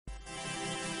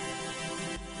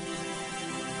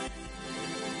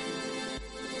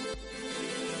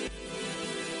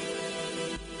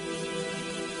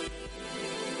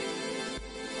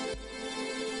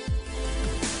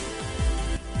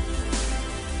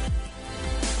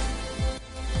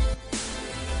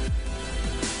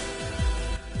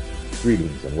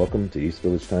Greetings and welcome to East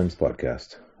Village Times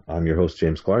podcast. I'm your host,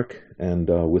 James Clark, and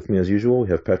with me as usual, we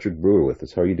have Patrick Brewer with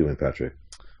us. How are you doing, Patrick?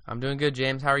 I'm doing good,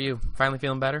 James. How are you? Finally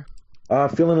feeling better?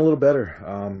 Feeling a little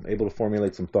better. Able to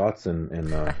formulate some thoughts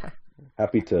and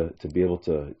happy to be able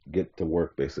to get to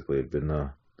work, basically. I've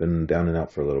been down and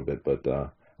out for a little bit, but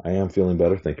I am feeling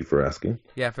better. Thank you for asking.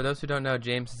 Yeah, for those who don't know,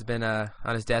 James has been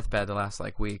on his deathbed the last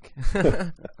week.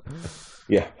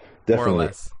 Yeah, definitely. More or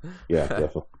less. Yeah,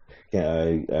 definitely.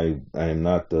 I am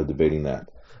not debating that.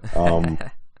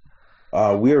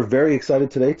 We are very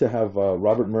excited today to have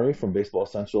Robert Murray from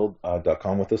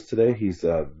BaseballEssential.com with us today. He's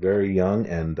very young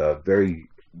and very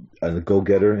a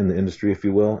go-getter in the industry, if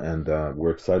you will, and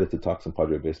we're excited to talk some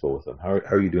Padre baseball with him. How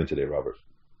are you doing today, Robert?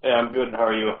 Yeah, I'm good. How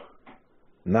are you?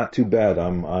 Not too bad.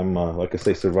 I'm like I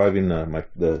say, surviving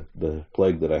the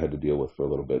plague that I had to deal with for a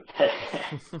little bit.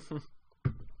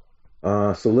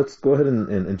 So let's go ahead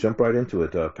and jump right into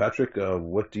it. Patrick,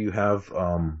 what do you have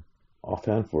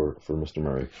offhand for Mr.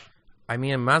 Murray? I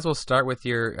mean, I might as well start with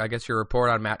your report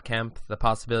on Matt Kemp, the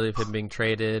possibility of him being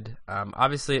traded.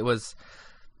 Obviously, it was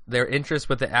their interest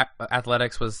with the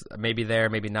Athletics was maybe there,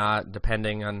 maybe not,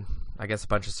 depending on, I guess, a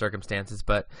bunch of circumstances.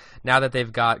 But now that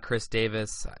they've got Chris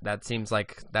Davis, that seems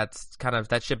like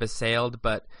that ship has sailed.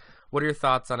 But what are your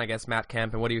thoughts on, I guess, Matt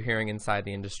Kemp, and what are you hearing inside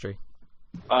the industry?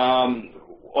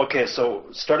 Okay, so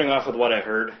starting off with what I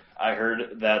heard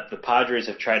that the Padres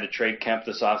have tried to trade Kemp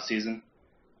this offseason.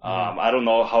 I don't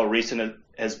know how recent it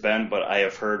has been, but I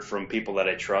have heard from people that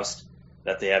I trust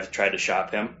that they have tried to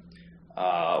shop him.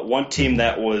 One team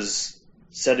that was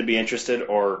said to be interested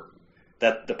or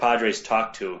that the Padres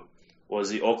talked to was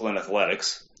the Oakland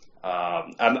Athletics.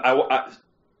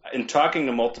 In talking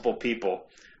to multiple people,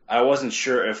 I wasn't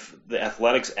sure if the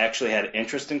Athletics actually had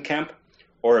interest in Kemp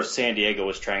or if San Diego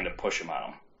was trying to push him on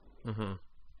him. Mm-hmm.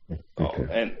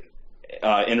 And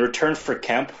in return for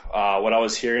Kemp, what I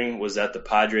was hearing was that the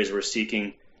Padres were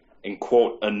seeking, in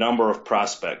quote, a number of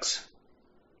prospects.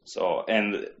 So,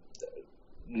 and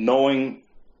knowing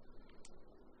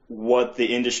what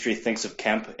the industry thinks of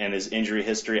Kemp and his injury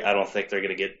history, I don't think they're going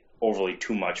to get overly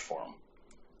too much for him.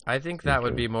 I think that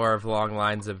would be more of along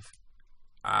lines of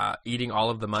eating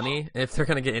all of the money if they're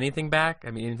going to get anything back.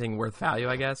 I mean, anything worth value,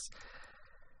 I guess.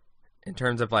 In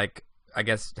terms of, like, I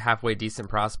guess halfway decent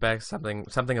prospects,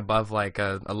 something above like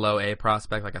a low A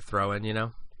prospect, like a throw-in, you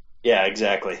know? Yeah,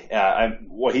 exactly.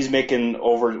 He's making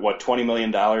over $20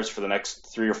 million for the next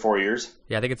 3 or 4 years.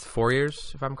 Yeah, I think it's 4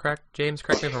 years, if I'm correct. James,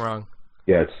 correct me if I'm wrong.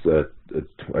 Yeah,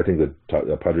 I think the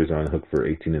Padres are on the hook for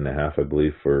 18.5, I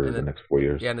believe, for the next 4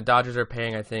 years. Yeah, and the Dodgers are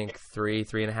paying, I think,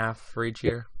 3.5 for each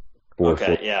year.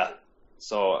 Okay, yeah.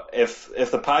 So if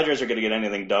the Padres are going to get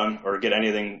anything done or get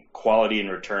anything quality in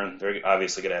return, they're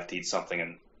obviously going to have to eat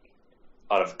something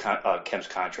out of Kemp's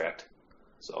contract.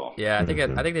 So yeah, I think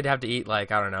they'd have to eat,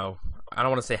 like, I don't know. I don't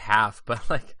want to say half, but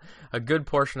like a good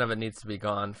portion of it needs to be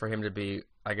gone for him to be,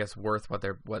 I guess, worth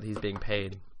what he's being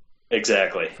paid.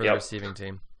 Exactly. For the receiving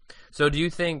team. So do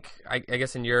you think, I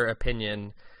guess in your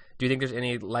opinion, do you think there's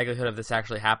any likelihood of this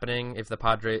actually happening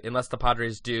unless the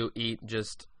Padres do eat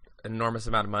just an enormous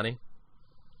amount of money?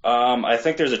 I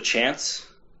think there's a chance,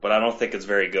 but I don't think it's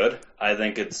very good. I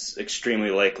think it's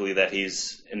extremely likely that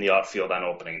he's in the outfield on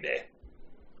opening day.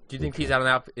 Do you think he's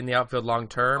out in the outfield long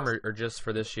term, or just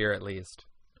for this year at least?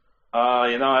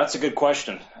 That's a good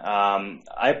question.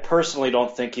 I personally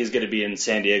don't think he's going to be in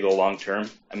San Diego long term.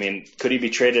 I mean, could he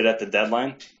be traded at the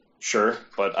deadline? Sure,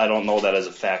 but I don't know that as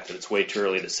a fact. It's way too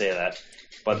early to say that.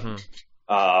 But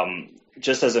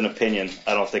just as an opinion,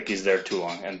 I don't think he's there too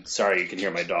long. And sorry, you can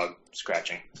hear my dog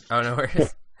scratching. Oh, no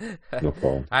worries. No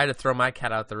problem. I had to throw my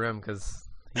cat out the room because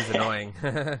he's annoying.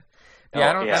 I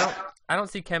don't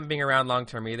see Kemp being around long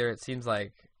term either. It seems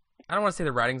like, I don't want to say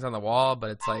the writing's on the wall,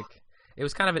 but it's like it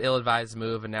was kind of an ill-advised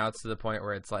move, and now it's to the point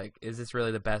where it's like, is this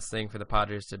really the best thing for the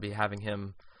Padres to be having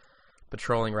him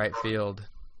patrolling right field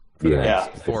for the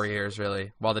next 4 years,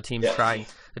 really, while the team's trying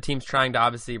to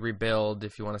obviously rebuild,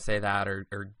 if you want to say that,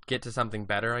 or get to something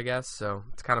better, I guess. So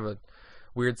it's kind of a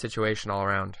weird situation all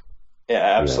around.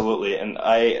 Yeah, absolutely. And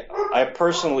I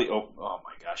personally, oh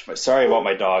my gosh, sorry about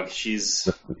my dog. She's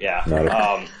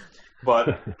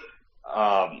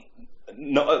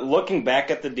looking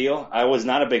back at the deal, I was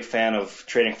not a big fan of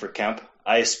trading for Kemp.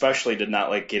 I especially did not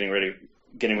like getting rid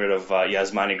of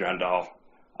Yasmani Grandal.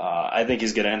 I think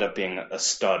he's going to end up being a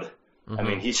stud. Mm-hmm. I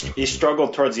mean, he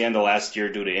struggled towards the end of last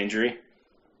year due to injury.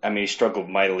 I mean, he struggled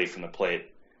mightily from the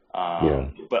plate.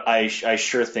 But I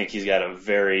sure think he's got a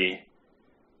very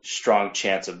strong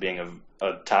chance of being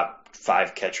a top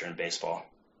 5 catcher in baseball.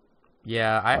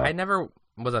 Yeah, I never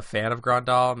was a fan of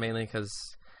Grandal, mainly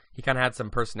because he kind of had some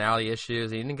personality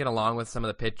issues. He didn't get along with some of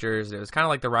the pitchers. It was kind of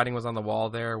like the writing was on the wall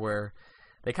there, where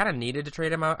they kind of needed to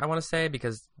trade him, I want to say,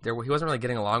 because he wasn't really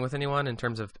getting along with anyone in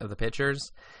terms of the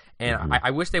pitchers. And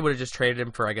I wish they would have just traded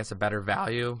him for, I guess, a better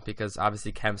value, because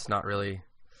obviously Kemp's not really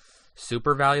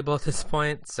super valuable at this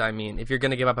point. So, I mean, if you're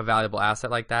going to give up a valuable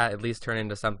asset like that, at least turn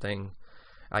into something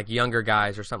like younger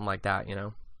guys or something like that, you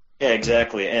know? Yeah,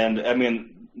 exactly. And, I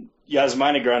mean,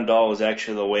 Yasmani Grandal was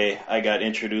actually the way I got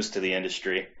introduced to the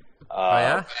industry.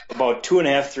 Yeah? About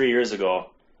 2.5, 3 years ago,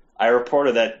 I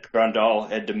reported that Grandal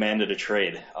had demanded a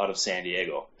trade out of San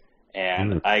Diego,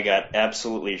 and I got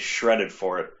absolutely shredded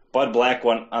for it. Bud Black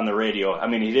went on the radio. I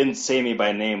mean, he didn't say me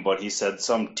by name, but he said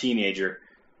some teenager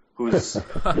who's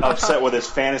upset with his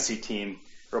fantasy team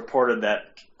reported that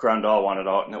Grandal wanted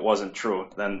out, and it wasn't true.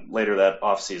 Then later that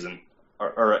offseason,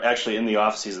 or actually in the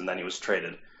offseason, then he was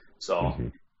traded.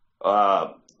 So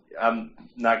I'm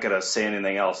not going to say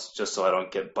anything else just so I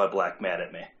don't get Bud Black mad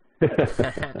at me.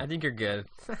 I think you're good.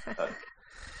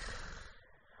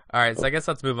 All right, so I guess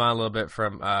let's move on a little bit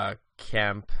from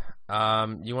Kemp.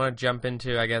 You want to jump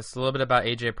into, I guess, a little bit about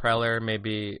AJ Preller,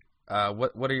 maybe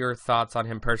what are your thoughts on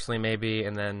him personally, maybe,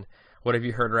 and then what have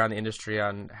you heard around the industry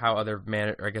on how other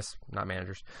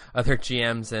other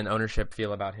GMs and ownership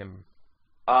feel about him?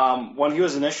 When he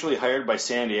was initially hired by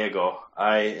San Diego,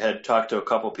 I had talked to a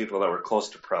couple people that were close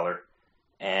to Preller,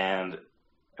 and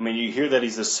I mean, you hear that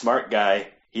he's a smart guy,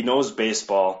 he knows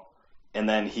baseball, and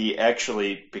then he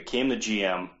actually became the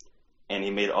GM, and he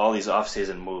made all these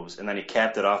off-season moves, and then he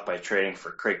capped it off by trading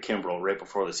for Craig Kimbrell right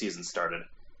before the season started.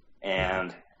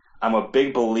 And I'm a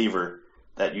big believer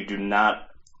that you do not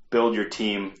build your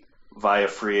team via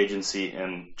free agency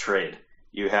and trade.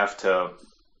 You have to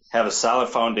have a solid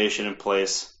foundation in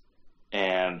place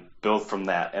and build from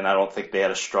that. And I don't think they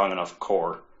had a strong enough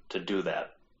core to do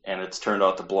that. And it's turned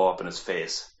out to blow up in his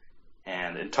face.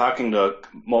 And in talking to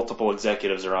multiple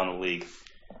executives around the league,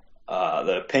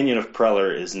 the opinion of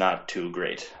Preller is not too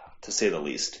great, to say the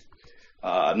least.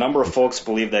 A number of folks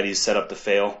believe that he's set up to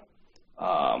fail.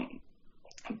 I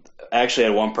actually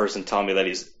had one person tell me that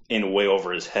he's in way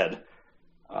over his head.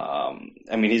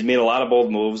 I mean, he's made a lot of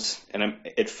bold moves, and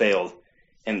it failed.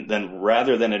 And then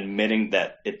rather than admitting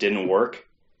that it didn't work,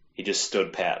 he just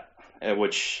stood pat,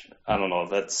 which, I don't know,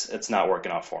 it's not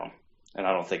working out for him. And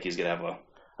I don't think he's going to have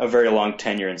a very long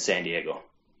tenure in San Diego.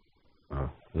 Oh,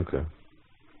 okay.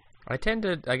 I tend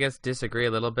to, I guess, disagree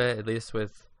a little bit, at least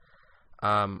with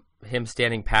him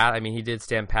standing pat. I mean, he did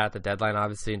stand pat at the deadline,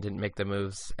 obviously, and didn't make the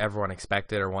moves everyone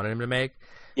expected or wanted him to make.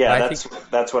 Yeah,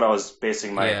 that's what I was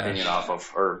basing my opinion off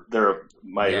of, or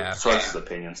my sources'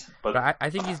 opinions. But I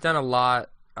think he's done a lot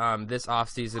this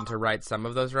offseason to right some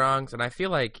of those wrongs, and I feel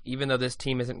like even though this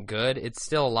team isn't good, it's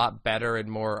still a lot better and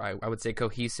more, I would say,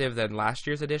 cohesive than last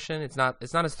year's edition. It's not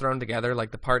as thrown together.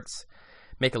 Like, the parts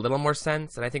make a little more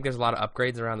sense, and I think there's a lot of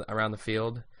upgrades around the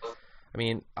field. I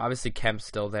mean, obviously Kemp's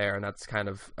still there, and that's kind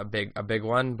of a big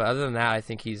one. But other than that, I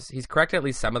think he's corrected at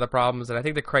least some of the problems, and I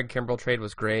think the Craig Kimbrell trade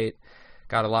was great.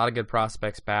 Got a lot of good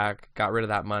prospects back, got rid of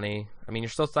that money. I mean, you're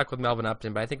still stuck with Melvin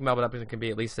Upton, but I think Melvin Upton can be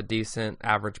at least a decent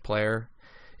average player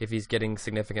if he's getting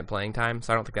significant playing time,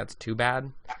 so I don't think that's too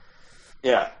bad.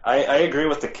 Yeah, I agree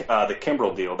with the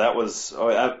Kimbrell deal. That was,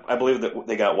 I believe that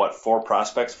they got, 4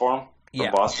 prospects for him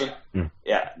from Boston?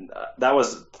 Yeah, that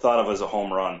was thought of as a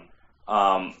home run.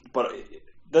 But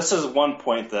this is one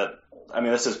point that, I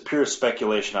mean, this is pure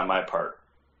speculation on my part.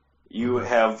 You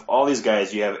have all these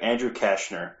guys. You have Andrew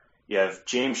Kashner. You have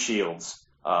James Shields,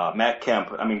 Matt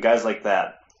Kemp. I mean, guys like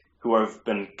that who have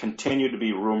been continued to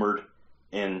be rumored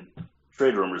in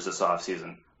trade rumors this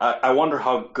offseason. I wonder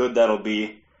how good that'll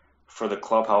be for the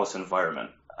clubhouse environment.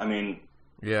 I mean,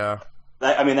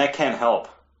 that can't help.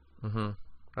 Mm-hmm.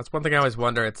 That's one thing I always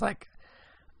wonder. It's like,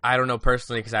 I don't know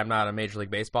personally because I'm not a Major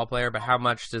League Baseball player, but how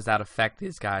much does that affect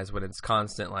these guys when it's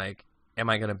constant, like, am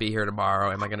I going to be here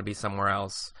tomorrow? Am I going to be somewhere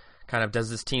else? Kind of, does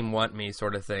this team want me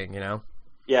sort of thing, you know?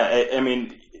 Yeah, I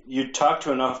mean, you talk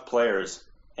to enough players,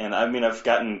 and I mean, I've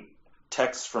gotten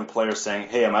texts from players saying,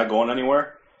 hey, am I going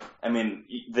anywhere? I mean,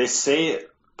 they say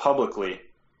publicly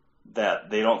that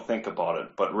they don't think about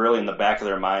it, but really in the back of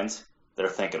their minds, they're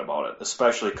thinking about it,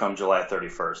 especially come July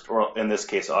 31st, or in this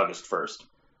case, August 1st.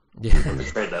 Yeah, the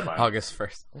trade deadline. August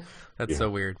 1st. That's so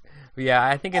weird. But yeah,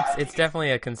 I think it's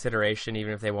definitely a consideration,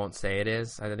 even if they won't say it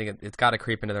is. I think it's got to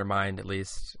creep into their mind at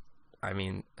least. I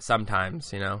mean,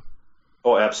 sometimes, you know.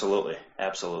 Oh, absolutely,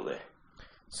 absolutely.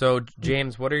 So,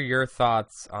 James, what are your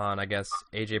thoughts on, I guess,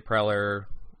 AJ Preller,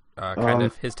 kind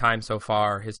of his time so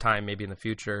far, his time maybe in the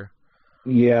future?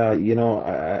 Yeah, you know,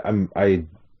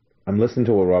 I'm listening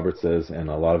to what Robert says, and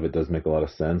a lot of it does make a lot of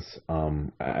sense.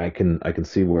 I can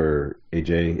see where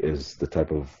AJ is the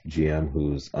type of GM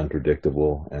who's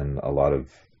unpredictable, and a lot of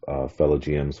fellow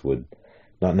GMs would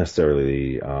not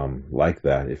necessarily like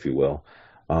that, if you will.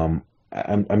 I'm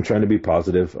trying to be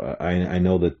positive. I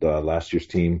know that last year's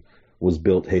team was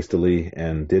built hastily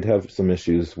and did have some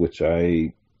issues, which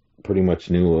I pretty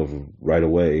much knew of right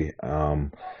away.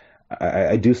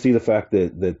 I do see the fact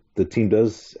that the team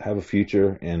does have a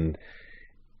future, and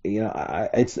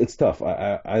it's tough.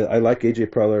 I like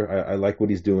AJ Preller. I like what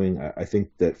he's doing. I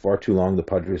think that far too long the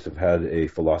Padres have had a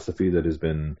philosophy that has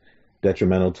been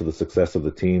detrimental to the success of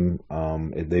the team.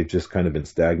 They've just kind of been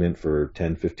stagnant for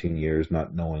 10, 15 years,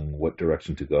 not knowing what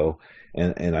direction to go.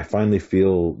 And I finally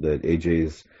feel that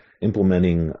AJ's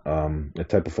implementing a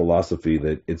type of philosophy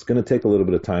that it's going to take a little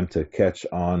bit of time to catch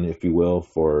on, if you will,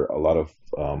 for a lot of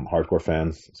hardcore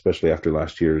fans, especially after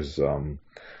last year's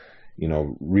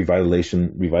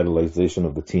revitalization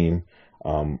of the team.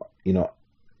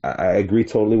 I agree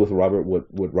totally with Robert,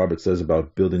 what Robert says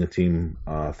about building a team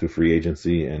through free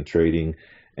agency and trading,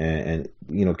 and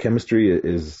chemistry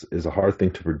is a hard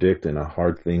thing to predict and a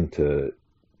hard thing to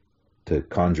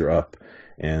conjure up,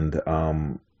 and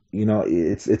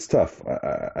it's tough.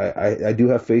 I do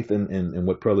have faith in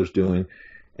what Preller's doing,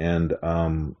 and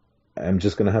I'm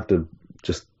just gonna have to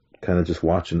just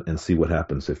watch and see what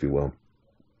happens, if you will.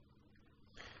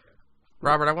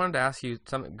 Robert, I wanted to ask you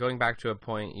something, going back to a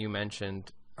point you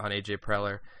mentioned on AJ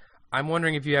Preller. I'm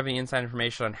wondering if you have any inside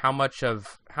information on how much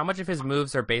of his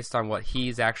moves are based on what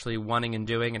he's actually wanting and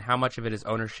doing, and how much of it is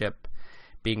ownership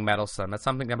being meddlesome. That's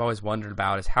something I've always wondered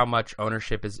about, is how much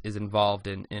ownership is involved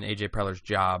in AJ Preller's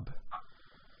job.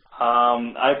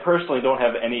 I personally don't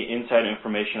have any inside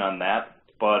information on that,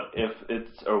 but if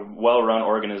it's a well-run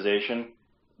organization,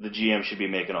 the GM should be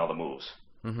making all the moves.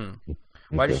 Mm-hmm.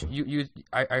 Why did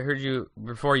I heard you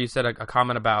before. You said a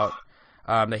comment about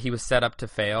that he was set up to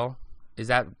fail. Is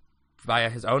that via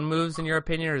his own moves, in your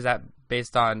opinion, or is that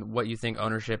based on what you think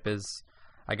ownership is?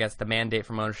 I guess the mandate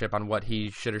from ownership on what he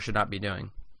should or should not be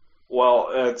doing.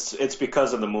 Well, it's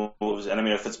because of the moves, and I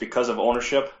mean, if it's because of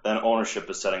ownership, then ownership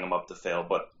is setting him up to fail.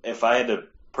 But if I had to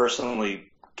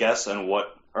personally guess on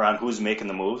who's making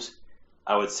the moves,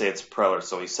 I would say it's Preller.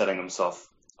 So he's setting himself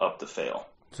up to fail.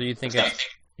 So you think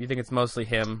it's mostly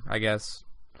him, I guess,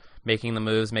 making the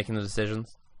moves, making the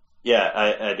decisions? Yeah,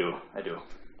 I do.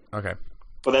 Okay.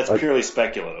 But that's purely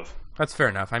speculative. That's fair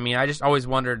enough. I mean, I just always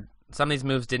wondered, some of these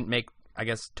moves didn't make, I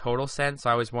guess, total sense.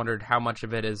 I always wondered how much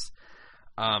of it is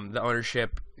the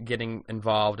ownership getting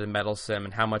involved and meddlesome,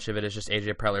 and how much of it is just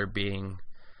AJ Preller being,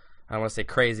 I don't want to say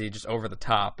crazy, just over the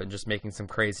top and just making some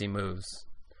crazy moves.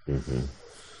 Mm-hmm.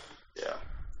 Yeah.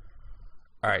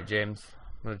 All right, James,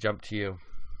 I'm going to jump to you.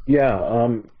 Yeah,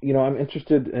 I'm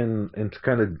interested in to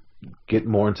kind of get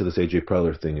more into this AJ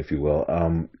Preller thing, if you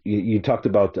will. You talked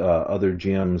about other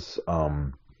GMs'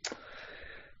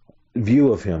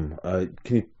 view of him.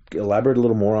 Can you elaborate a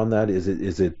little more on that? Is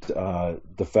it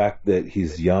the fact that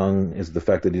he's young? Is it the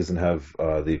fact that he doesn't have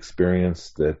the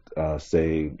experience that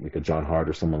say like a John Hart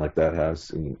or someone like that has?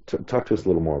 And talk to us a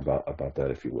little more about that,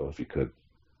 if you will, if you could.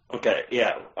 Okay,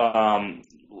 yeah.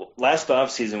 Last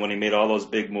offseason, when he made all those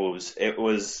big moves, it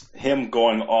was him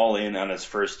going all in on his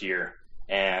first year.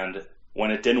 And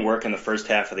when it didn't work in the first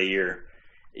half of the year,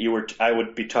 I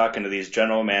would be talking to these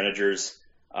general managers,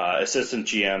 assistant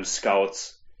GMs,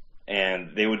 scouts,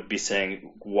 and they would be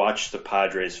saying, watch the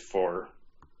Padres for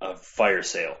a fire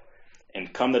sale.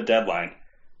 And come the deadline,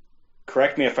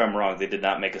 correct me if I'm wrong, they did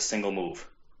not make a single move.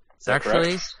 Is that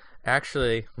correct?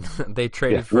 Actually, they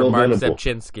traded for Mark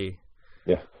Zepchinski.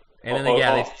 Yeah. And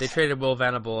then, they traded Will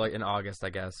Venable in August, I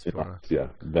guess. Yeah.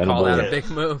 Venable, call that a big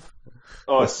move.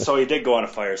 Oh, so he did go on a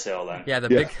fire sale then. Yeah,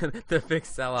 the big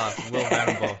sell-off, Will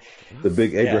Venable. The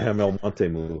big Abraham Almonte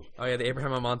move. Oh, yeah, the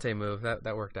Abraham Almonte move.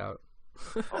 That worked out.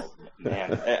 Oh,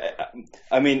 man.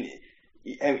 I mean,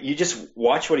 you just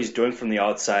watch what he's doing from the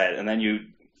outside, and then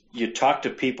you talk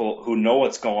to people who know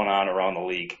what's going on around the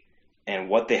league and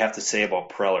what they have to say about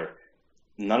Preller.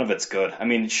 None of it's good. I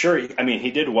mean, sure,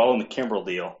 he did well in the Kimbrel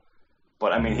deal,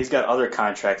 but, I mean, he's got other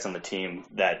contracts on the team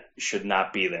that should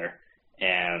not be there.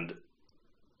 And,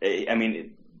 I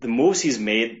mean, the moves he's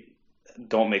made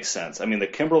don't make sense. I mean, the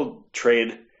Kimbrel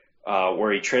trade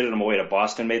where he traded him away to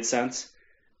Boston made sense,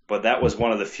 but that was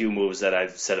one of the few moves that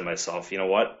I've said to myself, you know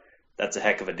what? That's a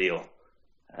heck of a deal.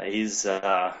 He's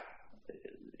not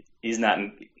 –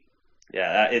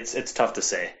 it's tough to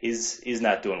say. He's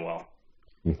not doing well.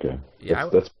 Okay. Yeah,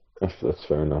 That's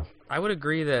fair enough. I would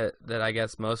agree that I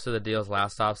guess most of the deals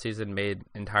last offseason made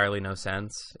entirely no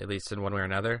sense, at least in one way or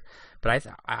another. But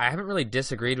I haven't really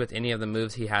disagreed with any of the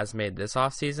moves he has made this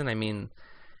offseason. I mean,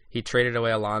 he traded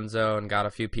away Alonso and got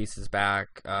a few pieces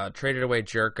back. Traded away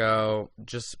Jerko,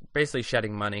 just basically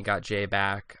shedding money, got Jay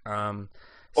back.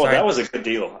 That was a good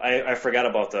deal. I forgot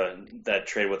about that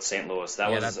trade with St. Louis.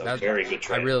 That was a very good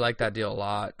trade. I really like that deal a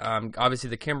lot. Obviously,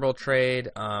 the Kimbrel trade,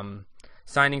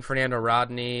 signing Fernando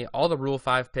Rodney, all the Rule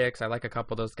 5 picks. I like a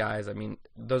couple of those guys. I mean,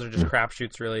 those are just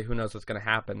crapshoots, really. Who knows what's going to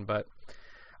happen? But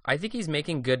I think he's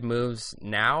making good moves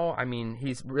now. I mean,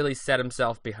 he's really set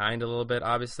himself behind a little bit,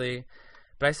 obviously.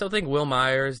 But I still think Will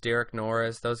Myers, Derek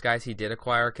Norris, those guys he did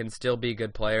acquire can still be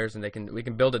good players, and we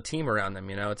can build a team around them.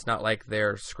 You know, it's not like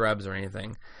they're scrubs or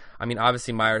anything. I mean,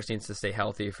 obviously Myers needs to stay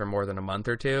healthy for more than a month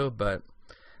or two, but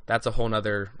that's a whole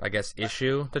nother, I guess,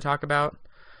 issue to talk about.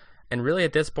 And really,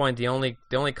 at this point, the only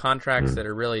contracts that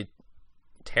are really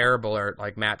terrible are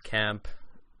like Matt Kemp,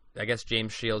 I guess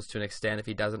James Shields to an extent if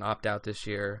he doesn't opt out this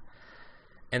year.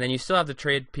 And then you still have the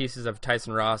trade pieces of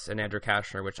Tyson Ross and Andrew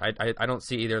Kashner, which I don't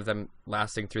see either of them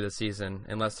lasting through the season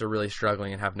unless they're really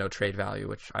struggling and have no trade value,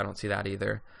 which I don't see that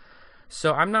either.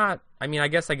 So I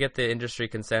guess I get the industry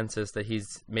consensus that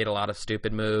he's made a lot of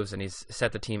stupid moves and he's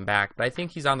set the team back, but I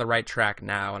think he's on the right track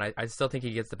now, and I still think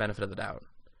he gets the benefit of the doubt.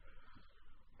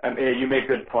 I mean, you make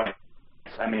good points.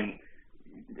 I mean,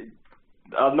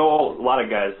 I know a lot of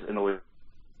guys in the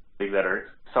league that are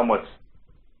somewhat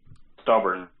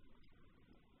stubborn,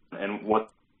 and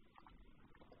what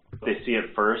they see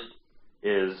at first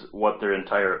is what their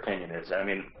entire opinion is. I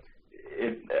mean,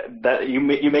 you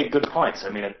make good points. I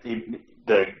mean,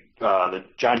 the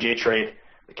John Jay trade,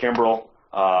 the Kimbrel,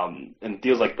 and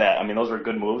deals like that. I mean, those are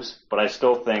good moves. But I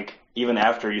still think, even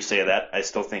after you say that, I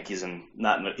still think he's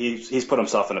put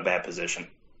himself in a bad position.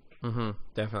 Mm-hmm,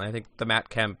 definitely. I think the Matt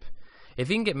Kemp. If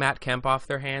he can get Matt Kemp off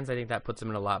their hands, I think that puts them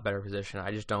in a lot better position.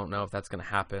 I just don't know if that's going to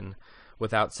happen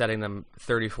without setting them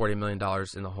 $30-40 million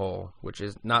in the hole, which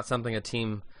is not something a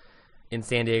team in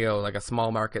San Diego, like a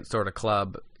small market sort of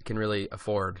club, can really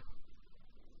afford.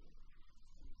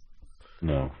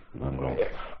 No, not at all.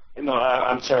 No,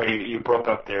 I'm sorry, you broke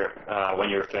up there when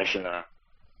you were finishing that.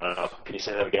 I don't know. Can you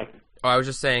say that again? Oh, I was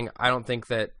just saying, I don't think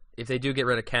that if they do get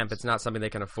rid of Kemp, it's not something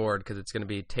they can afford because it's going to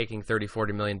be taking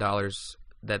 $30-40 million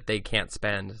that they can't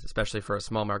spend, especially for a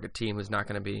small market team who's not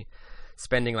going to be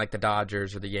spending like the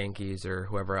Dodgers or the Yankees or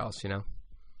whoever else, you know?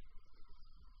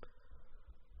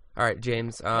 All right,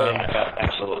 James. Yeah,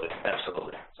 absolutely.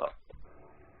 So.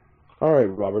 All right,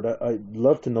 Robert. I'd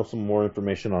love to know some more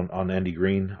information on Andy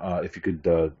Green. If you could,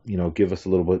 give us a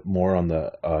little bit more on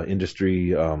the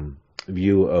industry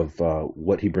view of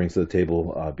what he brings to the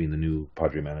table, being the new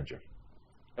Padre manager.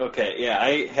 Okay, yeah,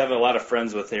 I have a lot of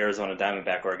friends with the Arizona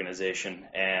Diamondback organization,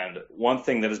 and one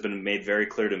thing that has been made very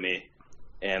clear to me,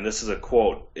 and this is a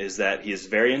quote, is that he is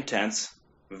very intense,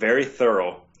 very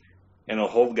thorough, and will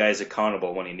hold guys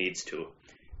accountable when he needs to.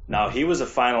 Now, he was a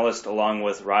finalist along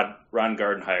with Ron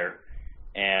Gardenhire,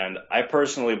 and I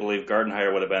personally believe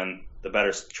Gardenhire would have been the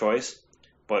better choice,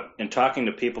 but in talking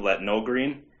to people that know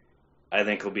Green, I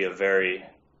think he'll be a very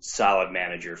solid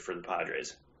manager for the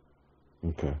Padres.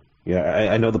 Okay. Yeah,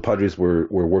 I know the Padres were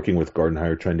working with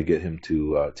Gardenhire, trying to get him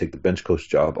to take the bench coach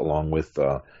job along with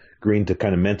Green to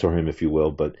kind of mentor him, if you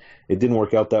will, but it didn't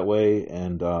work out that way.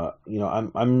 And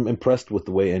I'm impressed with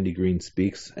the way Andy Green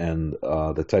speaks and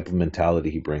the type of mentality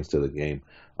he brings to the game.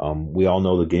 We all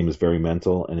know the game is very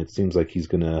mental, and it seems like he's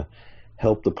going to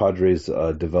help the Padres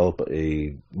develop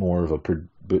a more of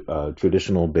a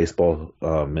traditional baseball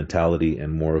mentality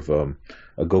and more of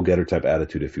a go-getter type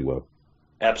attitude, if you will.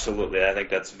 Absolutely, I think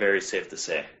that's very safe to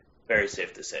say. Very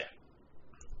safe to say.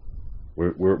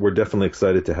 We're definitely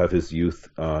excited to have his youth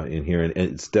in here, and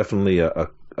it's definitely a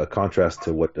contrast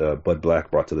to what Bud Black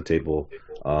brought to the table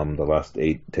the last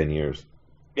 8-10 years.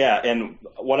 Yeah, and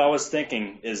what I was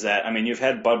thinking is that, I mean, you've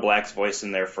had Bud Black's voice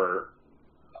in there for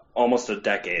almost a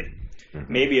decade.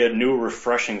 Mm-hmm. Maybe a new,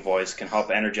 refreshing voice can help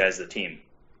energize the team.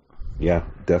 Yeah,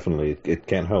 definitely. It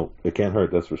can't help. It can't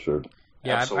hurt, that's for sure.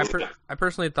 Yeah, I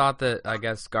personally thought that, I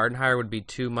guess, Gardenhire would be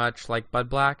too much like Bud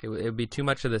Black. It would be too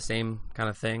much of the same kind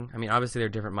of thing. I mean, obviously they're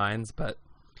different minds, but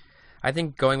I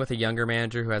think going with a younger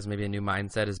manager who has maybe a new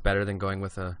mindset is better than going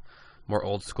with a more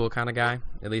old school kind of guy,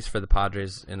 at least for the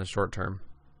Padres in the short term.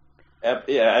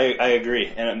 Yeah, I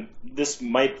agree. And this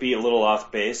might be a little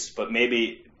off base, but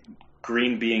maybe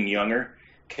Green being younger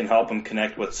can help him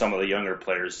connect with some of the younger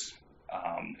players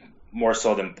more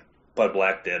so than Bud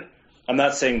Black did. I'm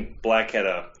not saying Black had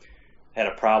a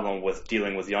problem with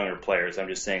dealing with younger players. I'm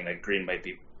just saying that Green might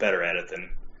be better at it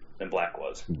than Black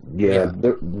was. Yeah.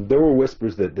 There were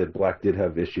whispers that Black did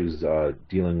have issues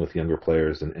dealing with younger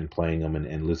players and playing them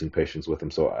and losing patience with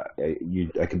them. So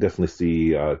I can definitely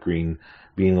see Green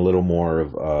being a little more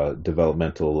of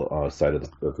developmental side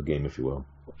of the game, if you will.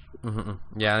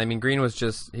 Mm-hmm. Yeah, I mean, Green was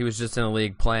just in the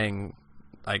league playing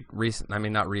like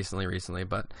not recently,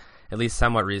 but at least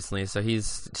somewhat recently. So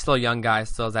he's still a young guy,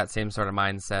 still has that same sort of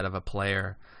mindset of a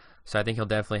player. So I think he'll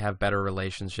definitely have better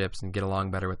relationships and get along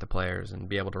better with the players and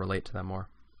be able to relate to them more.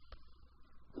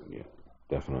 Yeah,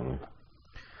 definitely.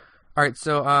 All right,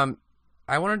 so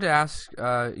I wanted to ask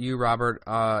you, Robert,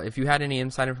 if you had any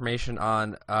inside information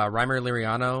on Reimer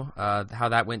Liriano, how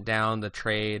that went down, the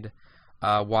trade,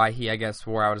 why he, I guess,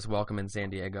 wore out his welcome in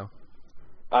San Diego.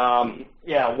 One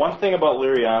thing about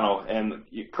Liriano, and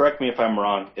you correct me if I'm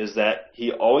wrong, is that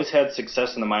he always had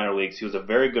success in the minor leagues. He was a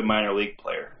very good minor league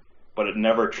player, but it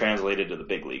never translated to the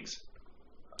big leagues.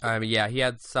 He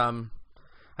had some.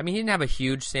 I mean, he didn't have a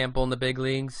huge sample in the big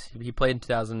leagues. He played in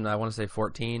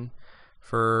 2014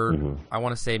 for, I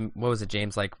want to say, what was it,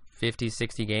 James, like 50,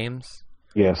 60 games?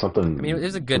 Yeah, something. I mean, it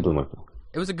was a good. Something like that.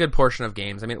 It was a good portion of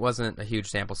games. I mean, it wasn't a huge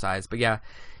sample size, but yeah,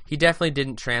 he definitely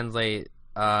didn't translate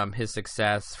his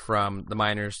success from the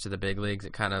minors to the big leagues.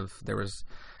 There was,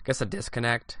 I guess, a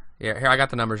disconnect. Yeah, here I got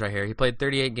the numbers right here. He played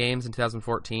 38 games in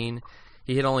 2014.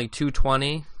 He hit only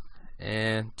 .220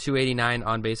 and .289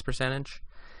 on base percentage,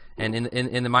 and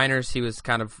in the minors he was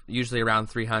kind of usually around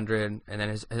 300, and then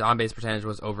his on base percentage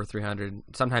was over 300,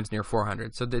 sometimes near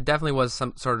 400. So there definitely was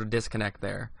some sort of disconnect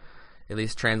there, at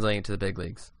least translating to the big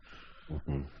leagues.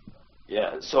 Mm-hmm.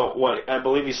 Yeah, so I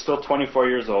believe he's still 24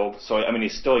 years old, so I mean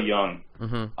he's still young.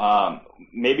 Mm-hmm.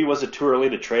 Maybe was it too early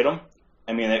to trade him?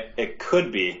 I mean it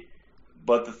could be,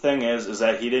 but the thing is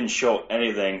that he didn't show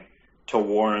anything to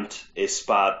warrant a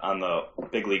spot on the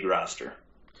big league roster.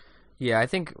 Yeah, I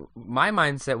think my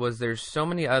mindset was there's so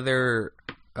many other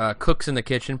cooks in the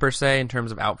kitchen per se in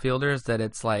terms of outfielders that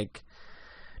it's like,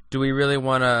 do they really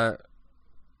want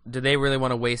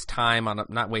to waste time on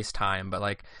not waste time, but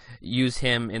like use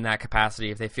him in that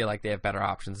capacity if they feel like they have better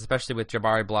options, especially with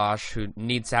Jabari Blash, who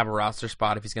needs to have a roster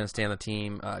spot if he's going to stay on the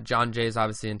team. John Jay's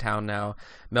obviously in town now.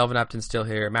 Melvin Upton's still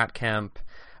here. Matt Kemp.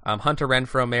 Hunter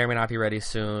Renfroe may or may not be ready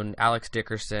soon. Alex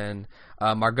Dickerson.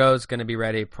 Margot's going to be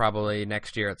ready probably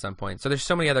next year at some point. So there's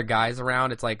so many other guys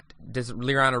around. It's like, does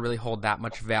Liriano really hold that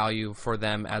much value for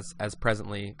them as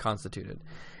presently constituted?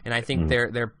 And I think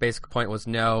their basic point was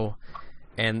no.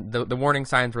 And the warning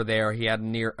signs were there. He had a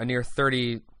near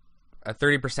 30%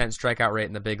 strikeout rate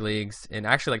in the big leagues, and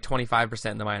actually like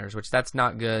 25% in the minors, which that's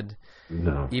not good.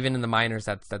 No. Even in the minors,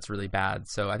 that's really bad.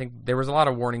 So I think there was a lot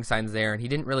of warning signs there, and he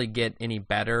didn't really get any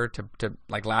better to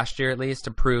like last year at least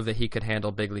to prove that he could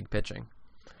handle big league pitching.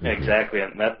 Exactly,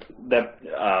 and that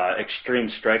extreme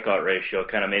strikeout ratio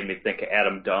kind of made me think of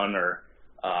Adam Dunn or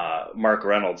Mark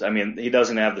Reynolds. I mean, he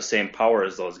doesn't have the same power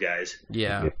as those guys.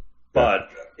 Yeah. But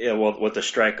with the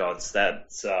strikeouts,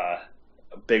 that's a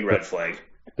big red flag.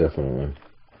 Definitely.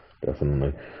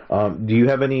 Do you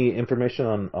have any information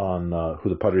on who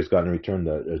the Padres got in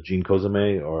return? Gene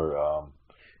Kozame, or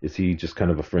is he just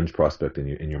kind of a fringe prospect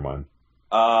in your mind?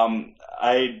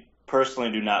 I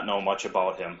personally do not know much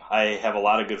about him. I have a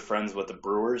lot of good friends with the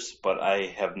Brewers, but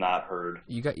I have not heard.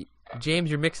 James,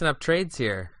 you're mixing up trades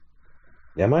here.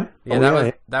 Am I?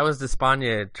 Yeah, that was the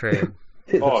Spania trade.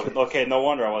 Oh, okay. No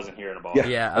wonder I wasn't hearing about it.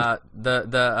 Yeah,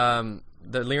 the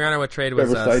Liriano trade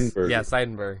was Seidenberg. Yeah,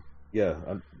 Seidenberg. Yeah,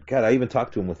 God, I even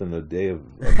talked to him within the day of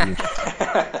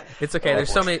It's okay.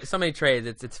 There's so many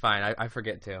trades. It's fine. I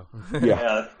forget too.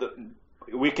 Yeah.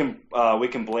 We can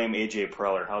blame AJ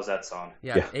Preller. How's that sound?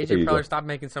 Yeah, AJ Preller, stop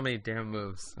making so many damn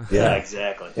moves. Yeah,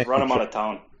 exactly. Run him out of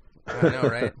town. I know,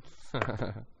 right?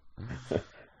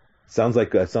 Sounds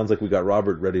like we got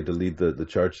Robert ready to lead the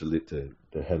charge to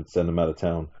send him out of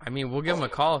town. I mean, we'll give him a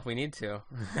call if we need to.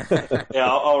 Yeah,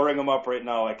 I'll ring him up right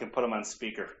now. I can put him on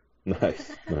speaker.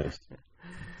 Nice.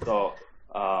 So,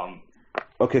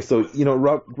 okay, so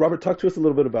Robert, talk to us a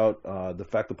little bit about the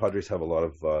fact the Padres have a lot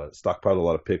of stockpiled a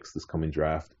lot of picks this coming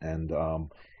draft, and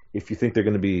if you think they're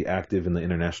going to be active in the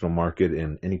international market,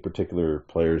 and any particular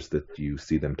players that you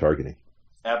see them targeting.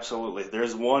 Absolutely.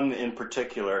 There's one in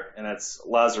particular, and that's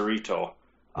Lazarito.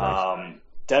 Nice.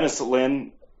 Dennis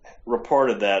Lin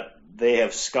reported that they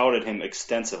have scouted him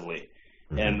extensively,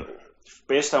 and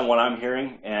based on what I'm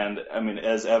hearing, and I mean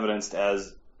as evidenced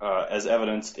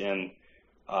in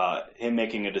him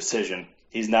making a decision,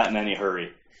 he's not in any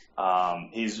hurry.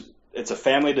 It's a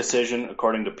family decision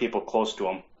according to people close to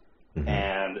him,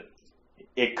 and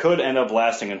it could end up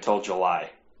lasting until July.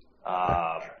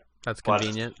 That's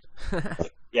convenient.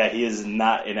 Yeah, he is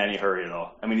not in any hurry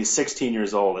though. I mean, he's 16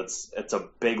 years old. It's a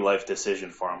big life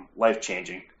decision for him, life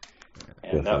changing,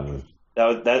 and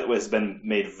that has been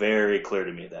made very clear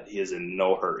to me that he is in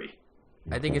no hurry.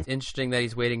 I think it's interesting that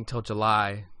he's waiting till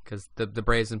July because the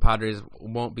Braves and Padres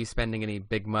won't be spending any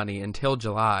big money until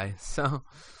July. So,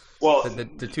 well,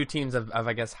 the two teams of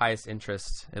I guess highest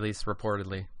interest, at least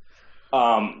reportedly.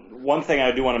 One thing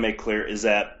I do want to make clear is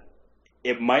that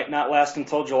it might not last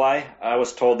until July. I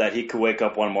was told that he could wake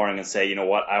up one morning and say, you know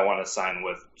what, I want to sign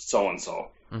with so and so.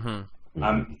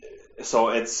 So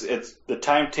it's the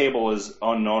timetable is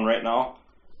unknown right now,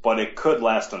 but it could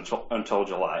last until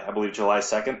July. I believe July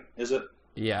 2nd, is it?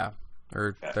 Yeah,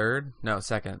 or 3rd? No,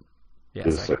 2nd. Yeah,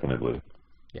 second, I believe.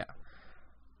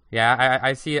 Yeah,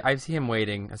 I see him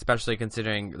waiting, especially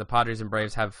considering the Padres and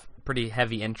Braves have pretty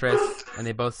heavy interest, and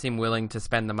they both seem willing to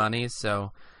spend the money.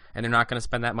 So. And they're not going to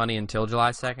spend that money until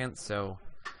July 2nd. So,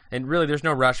 and really, there's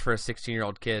no rush for a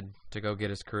 16-year-old kid to go get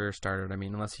his career started. I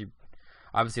mean, unless he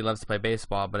obviously loves to play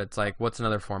baseball, but it's like, what's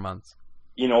another 4 months?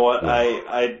 You know what?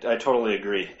 I totally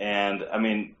agree. And I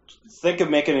mean, think of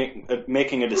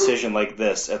making a decision like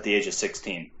this at the age of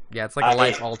 16. Yeah, it's like a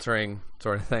life-altering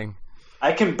sort of thing.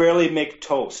 I can barely make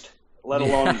toast, let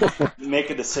alone make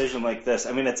a decision like this.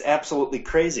 I mean, it's absolutely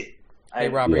crazy. Hey,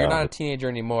 Robert, you're not a teenager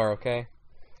anymore, okay?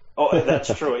 Oh,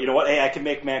 that's true. You know what? Hey, I can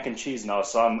make mac and cheese now,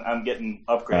 so I'm getting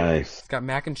upgraded. Nice. It's got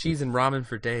mac and cheese and ramen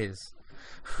for days.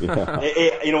 Yeah.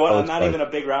 Hey, you know what? I'm not even a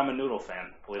big ramen noodle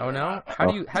fan. Oh no? How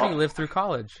do you live through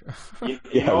college? You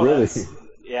know, really.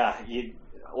 A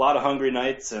lot of hungry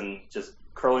nights and just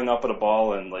curling up at a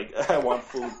ball and like I want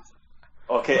food.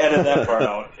 Okay, edit that part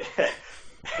out.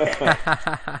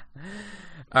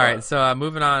 All right, so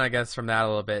moving on, I guess, from that a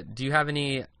little bit. Do you have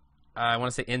any? I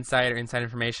want to say inside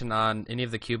information on any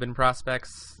of the Cuban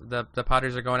prospects the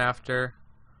Padres are going after.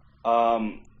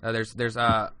 There's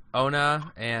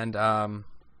Ona and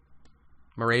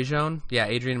Morejon. Yeah,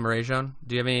 Adrian Morejon.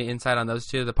 Do you have any insight on those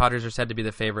two? The Padres are said to be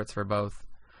the favorites for both.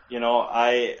 You know,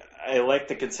 I like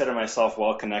to consider myself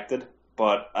well connected,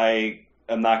 but I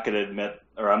am not going to admit,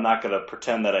 or I'm not going to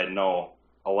pretend that I know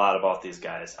a lot about these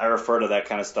guys. I refer to that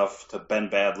kind of stuff to Ben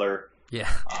Badler. Yeah.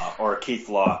 Or Keith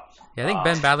Law. Yeah, I think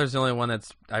Ben Badler's the only one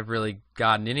that's I've really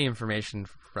gotten any information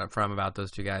from about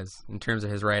those two guys in terms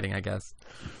of his writing, I guess.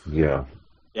 Yeah.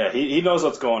 Yeah, he knows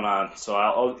what's going on, so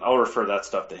I'll refer that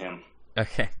stuff to him.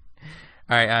 Okay.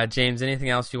 All right, James, anything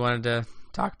else you wanted to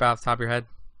talk about off the top of your head?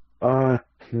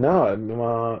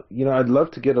 No. I'd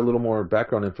love to get a little more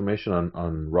background information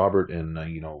on Robert and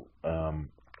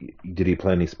did he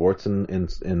play any sports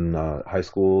in high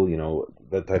school? You know,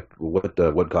 that type. What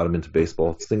got him into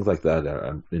baseball? Things like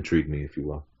that intrigue me, if you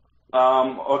will.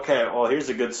 Okay. Well, here's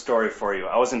a good story for you.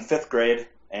 I was in 5th grade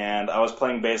and I was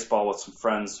playing baseball with some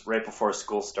friends right before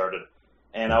school started,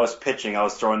 and I was pitching. I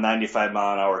was throwing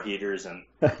 95-mile-an-hour heaters and.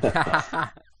 And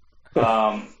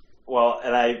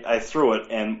I threw it,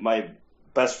 and my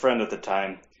best friend at the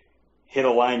time hit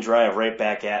a line drive right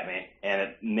back at me, and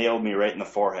it nailed me right in the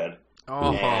forehead.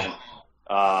 Oh. And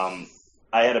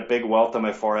I had a big welt on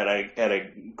my forehead. I had a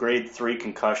grade 3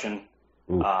 concussion.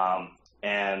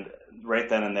 And right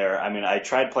then and there, I mean, I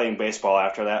tried playing baseball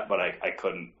after that, but I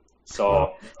couldn't.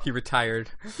 So he retired.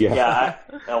 Yeah,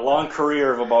 a long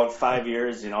career of about 5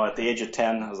 years. You know, at the age of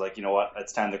 10, I was like, you know what,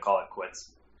 it's time to call it quits.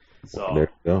 So there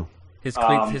you go. His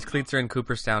cleats are in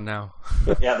Cooperstown now.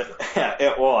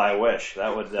 Well, I wish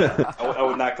that would. I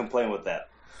would not complain with that.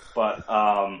 But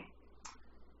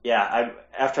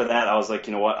after that, I was like,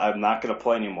 you know what? I'm not going to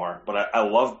play anymore. But I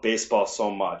love baseball so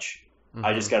much. Mm-hmm.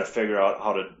 I just got to figure out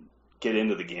how to get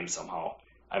into the game somehow.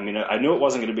 I mean, I knew it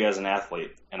wasn't going to be as an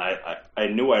athlete, and I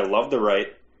knew I loved to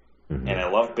write, and I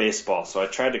loved baseball. So I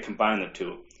tried to combine the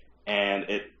two, and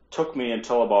it took me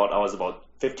until I was about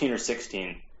 15 or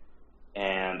 16.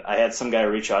 And I had some guy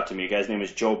reach out to me. The guy's name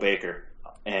is Joe Baker.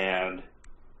 And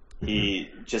he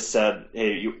just said,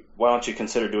 hey, why don't you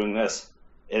consider doing this?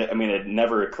 It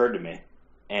never occurred to me.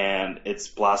 And it's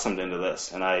blossomed into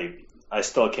this. And I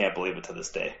still can't believe it to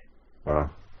this day. Wow.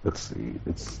 That's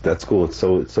cool. It's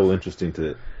so interesting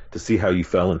to see how you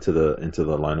fell into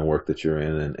the line of work that you're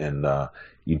in. And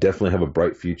you definitely have a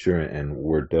bright future. And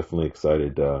we're definitely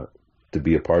excited to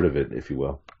be a part of it, if you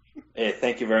will. Hey,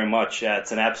 thank you very much. Yeah,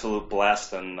 it's an absolute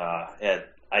blast, and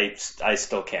I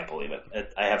still can't believe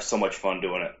it. I have so much fun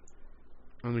doing it.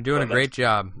 And we're doing a great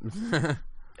job.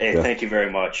 Hey, thank you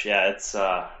very much. Yeah, it's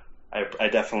I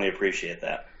definitely appreciate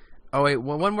that. Oh wait,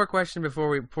 one more question before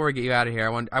we get you out of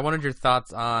here. I wanted your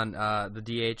thoughts on the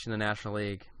DH in the National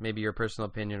League. Maybe your personal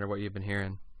opinion or what you've been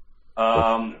hearing.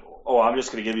 I'm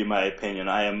just going to give you my opinion.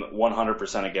 I am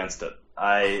 100% against it.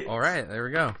 All right, there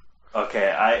we go. Okay,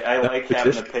 I like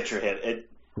having the pitcher hit.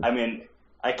 I mean,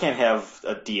 I can't have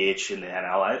a DH in the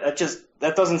NL.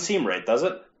 That doesn't seem right, does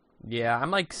it? Yeah,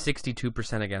 I'm like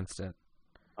 62% against it.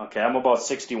 Okay, I'm about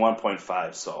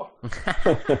 61.5, so.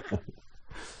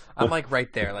 I'm like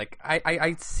right there. Like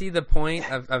I see the point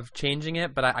of changing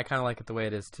it, but I kind of like it the way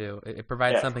it is too. It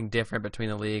provides something different between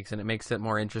the leagues, and it makes it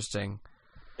more interesting.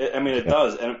 It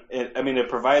does, and it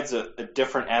provides a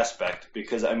different aspect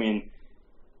because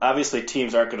obviously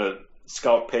teams aren't going to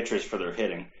scout pitchers for their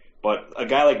hitting, but a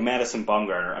guy like Madison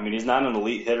Bumgarner, he's not an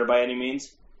elite hitter by any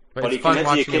means, but it's fun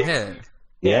watching him hit.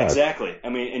 Yeah, exactly.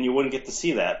 And you wouldn't get to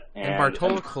see that. And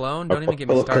Bartolo Colon, don't even get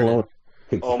me started.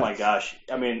 Oh my gosh!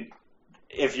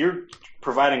 If you're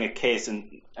providing a case,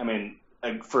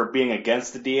 for being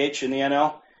against the DH in the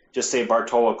NL, just say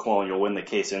Bartolo Colon, you'll win the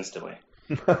case instantly.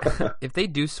 If they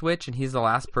do switch and he's the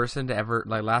last pitcher to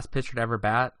ever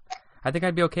bat, I think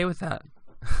I'd be okay with that.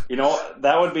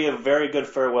 That would be a very good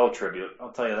farewell tribute.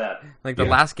 I'll tell you that. Like the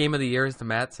last game of the year is the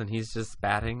Mets, and he's just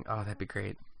batting. Oh, that'd be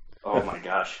great. Oh my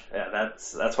gosh, yeah,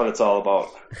 that's what it's all about.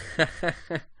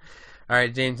 All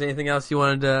right, James. Anything else you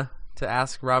wanted to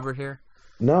ask Robert here?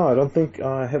 No, I don't think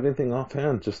I have anything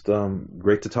offhand. Just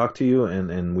great to talk to you,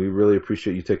 and we really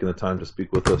appreciate you taking the time to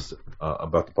speak with us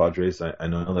about the Padres. I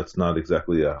know that's not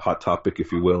exactly a hot topic,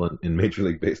 if you will, in Major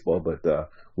League Baseball,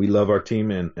 but we love our team,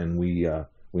 and we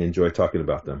enjoy talking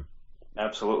about them.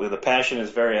 Absolutely. The passion is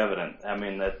very evident.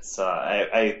 That's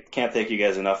I can't thank you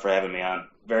guys enough for having me on.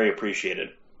 Very appreciated.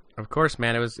 Of course,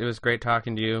 man. It was great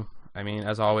talking to you.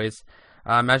 As always.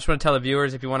 I just want to tell the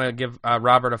viewers, if you want to give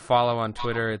Robert a follow on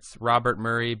Twitter, it's Robert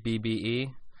Murray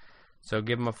BBE. So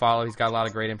give him a follow. He's got a lot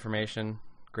of great information,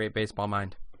 great baseball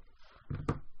mind.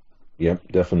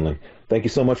 Yep, definitely. Thank you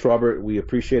so much, Robert. We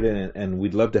appreciate it, and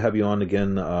we'd love to have you on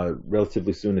again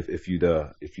relatively soon if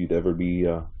you'd ever be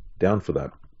down for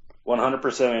that.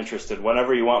 100% interested.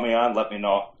 Whenever you want me on, let me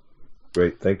know.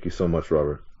 Great. Thank you so much,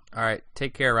 Robert. All right.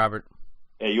 Take care, Robert.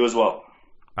 Yeah, you as well.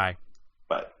 Bye.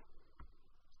 Bye.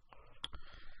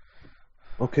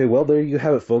 Okay, well, there you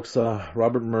have it, folks.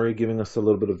 Robert Murray giving us a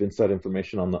little bit of inside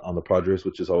information on the Padres,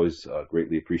 which is always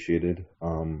greatly appreciated.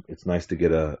 It's nice to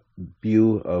get a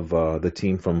view of the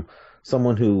team from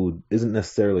someone who isn't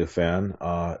necessarily a fan.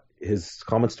 His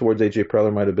comments towards AJ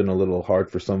Preller might have been a little hard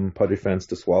for some Padre fans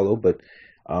to swallow, but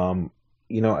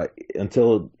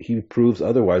until he proves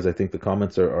otherwise, I think the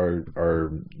comments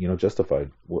are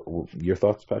justified. Your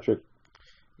thoughts, Patrick?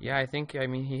 Yeah, I think,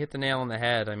 he hit the nail on the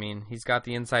head. He's got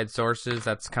the inside sources.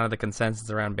 That's kind of the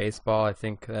consensus around baseball. I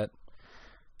think that,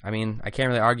 I can't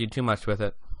really argue too much with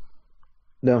it.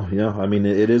 No,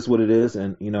 it is what it is.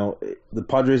 And, the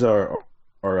Padres are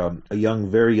a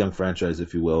young, very young franchise,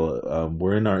 if you will.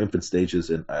 We're in our infant stages,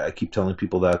 and I keep telling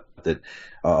people that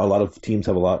a lot of teams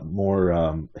have a lot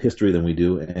more history than we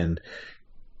do. And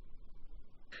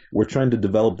we're trying to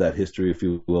develop that history, if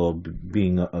you will,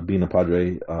 being a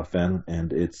Padre fan,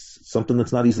 and it's something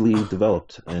that's not easily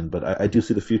developed. But I do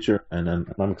see the future, and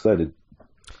I'm excited.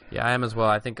 Yeah, I am as well.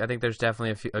 I think there's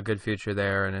definitely a good future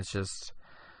there, and it's just,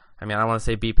 I don't want to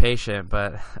say be patient,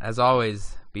 but as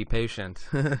always, be patient.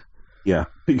 Yeah,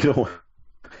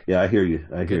 yeah, I hear you.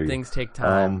 Good things take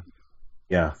time.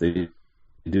 Yeah, they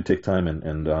do take time,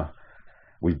 and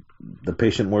the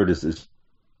patient word is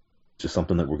just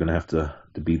something that we're going to have to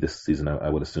be this season, I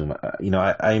would assume.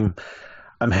 I'm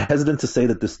hesitant to say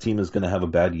that this team is going to have a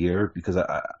bad year, because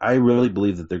I really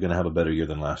believe that they're going to have a better year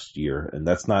than last year, and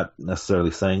that's not necessarily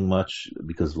saying much,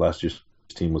 because last year's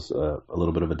team was a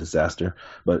little bit of a disaster.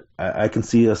 But I can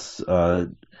see us,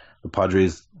 the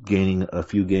Padres, gaining a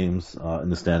few games in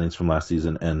the standings from last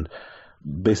season, and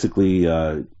basically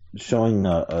showing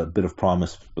a bit of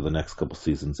promise for the next couple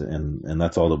seasons, and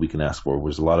that's all that we can ask for.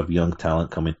 There's a lot of young talent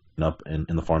coming up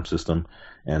in the farm system,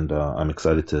 and I'm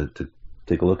excited to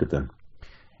take a look at them.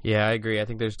 Yeah, I agree. I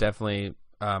think there's definitely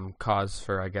cause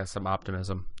for, some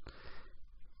optimism.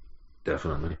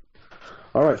 Definitely.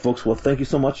 All right, folks. Well, thank you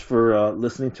so much for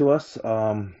listening to us.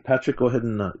 Patrick, go ahead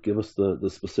and give us the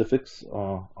specifics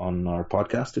on our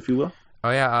podcast, if you will.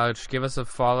 Oh, yeah. Just give us a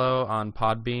follow on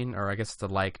Podbean, or I guess it's a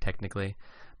like, technically.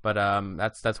 But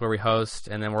that's where we host,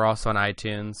 and then we're also on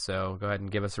iTunes. So go ahead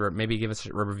and give us a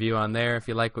review on there if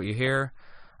you like what you hear.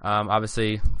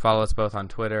 Obviously, follow us both on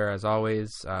Twitter, as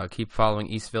always. Keep following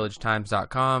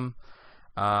EastVillageTimes.com.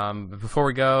 Before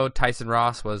we go, Tyson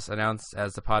Ross was announced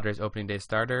as the Padres opening day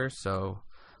starter. So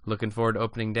looking forward to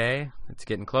opening day. It's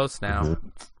getting close now. Mm-hmm.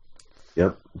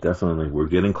 Yep, definitely. We're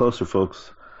getting closer, folks.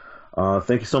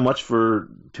 Thank you so much for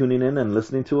tuning in and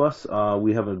listening to us.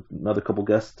 We have another couple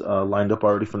guests lined up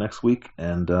already for next week,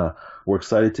 and we're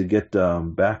excited to get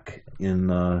back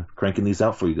in cranking these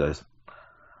out for you guys.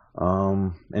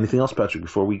 Anything else, Patrick,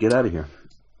 before we get out of here?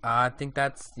 I think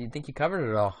you covered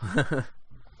it all.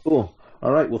 Cool.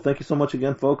 All right. Well, thank you so much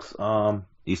again, folks.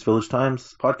 East Village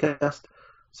Times podcast,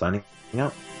 signing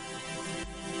out.